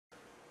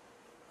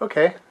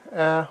Okay,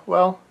 I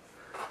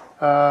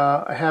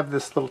have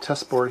this little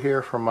test board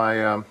here for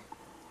my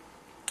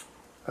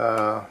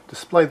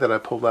display that I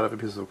pulled out of a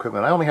piece of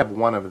equipment. I only have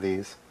one of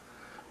these.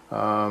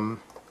 And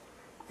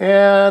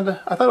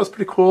I thought it was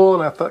pretty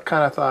cool, and I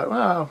kind of thought,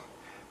 well,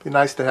 it'd be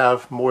nice to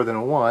have more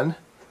than one.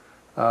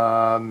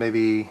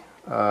 Maybe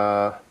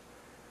put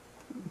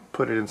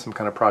it in some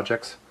kind of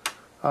projects.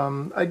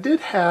 I did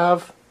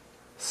have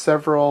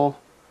several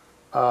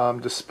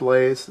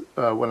displays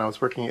when I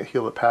was working at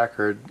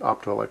Hewlett-Packard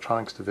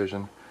Optoelectronics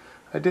Division.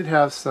 I did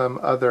have some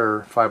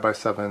other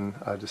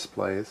 5x7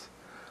 displays,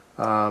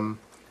 and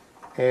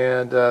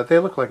they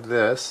look like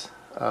this.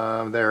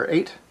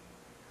 They're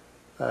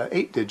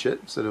 8-digit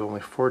instead of only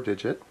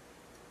 4-digit,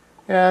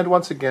 and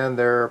once again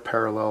they're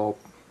parallel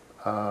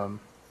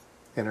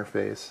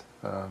interface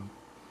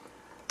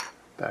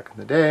back in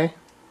the day.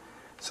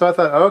 So I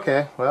thought,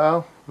 okay,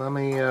 well, let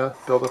me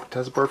build up a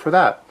test board for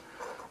that.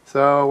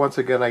 So once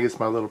again I used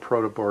my little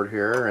proto board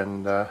here,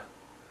 and this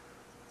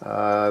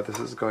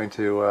is going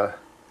to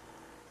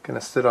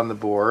sit on the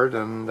board,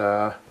 and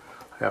I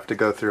have to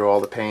go through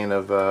all the pain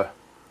of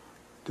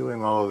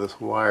doing all of this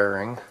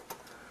wiring.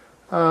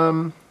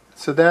 So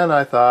then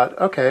I thought,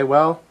 okay,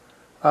 well,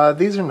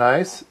 these are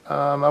nice.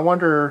 I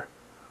wonder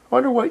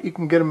what you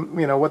can get them,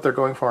 what they're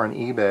going for on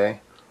eBay.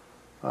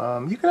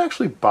 You can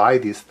actually buy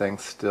these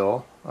things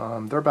still.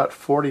 They're about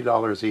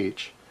 $40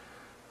 each.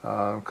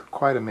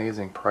 Quite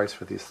amazing price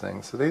for these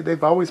things. So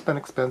they've always been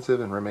expensive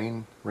and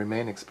remain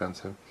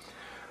expensive.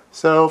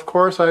 So of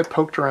course I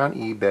poked around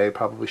eBay,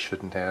 probably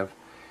shouldn't have,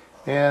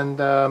 and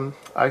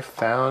I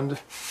found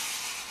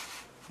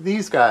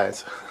these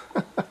guys.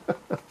 These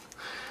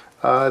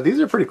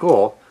are pretty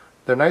cool.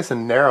 They're nice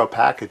and narrow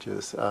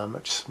packages,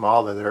 much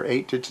smaller. They're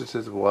 8 digits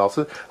as well,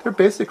 so they're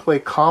basically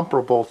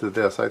comparable to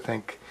this. I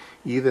think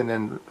even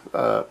in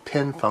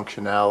pin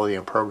functionality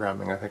and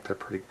programming, I think they're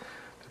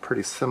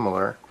pretty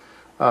similar.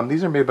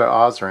 These are made by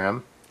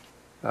Osram.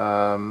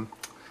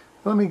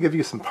 Let me give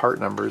you some part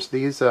numbers.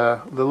 These,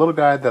 the little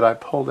guy that I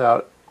pulled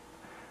out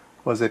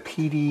was a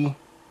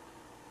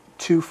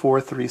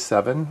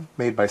PD2437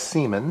 made by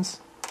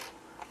Siemens,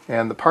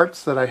 and the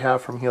parts that I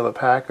have from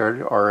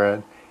Hewlett-Packard are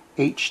an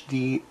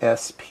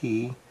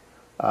HDSP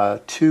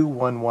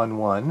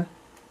 2111,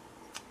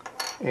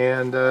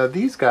 and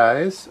these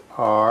guys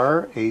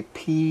are a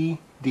PDSP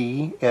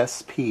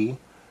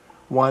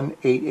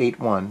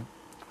 1881.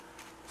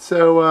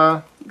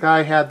 So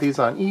guy had these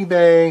on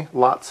eBay,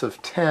 lots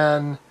of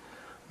 10,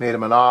 made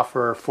him an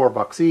offer,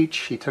 $4 each.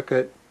 He took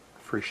it,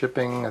 free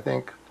shipping, I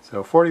think.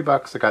 So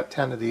 $40, I got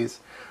 10 of these.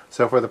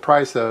 So for the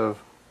price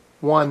of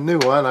one new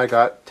one, I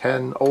got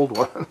 10 old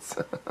ones.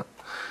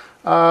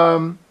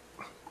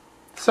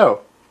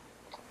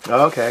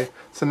 Okay,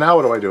 so now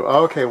what do I do?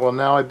 Okay, well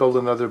now I build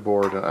another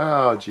board, and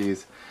oh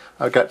geez,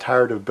 I got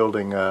tired of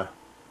building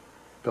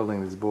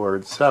these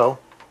boards. So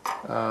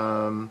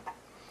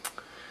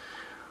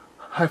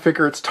I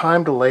figure it's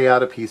time to lay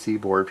out a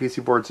PC board.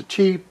 PC boards are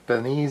cheap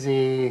and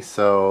easy,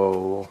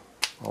 so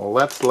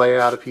let's lay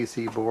out a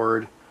PC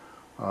board.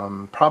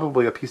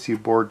 Probably a PC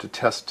board to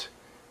test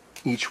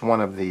each one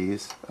of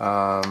these.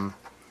 So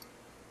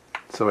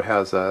it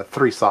has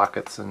 3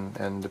 sockets,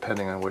 and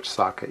depending on which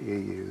socket you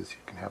use, you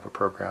can have a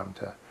program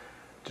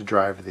to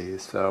drive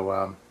these.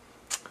 So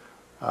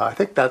I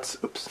think that's,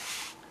 oops,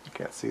 you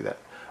can't see that.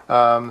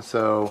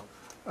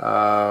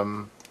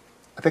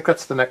 I think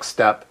that's the next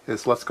step,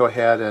 is let's go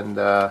ahead and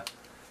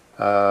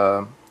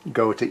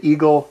go to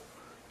Eagle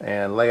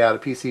and lay out a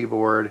PC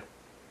board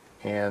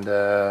and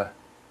get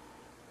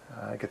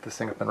this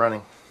thing up and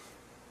running.